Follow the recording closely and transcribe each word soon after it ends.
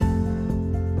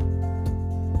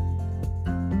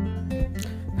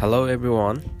Hello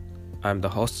everyone, I'm the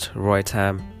host Roy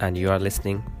Tam and you are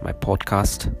listening my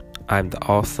podcast. I'm the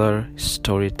author,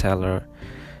 storyteller,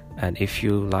 and if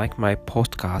you like my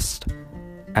podcast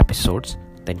episodes,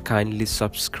 then kindly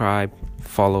subscribe,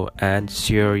 follow and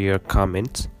share your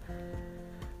comments.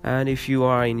 And if you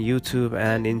are in YouTube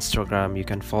and Instagram, you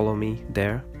can follow me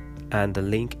there and the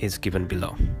link is given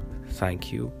below.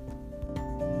 Thank you.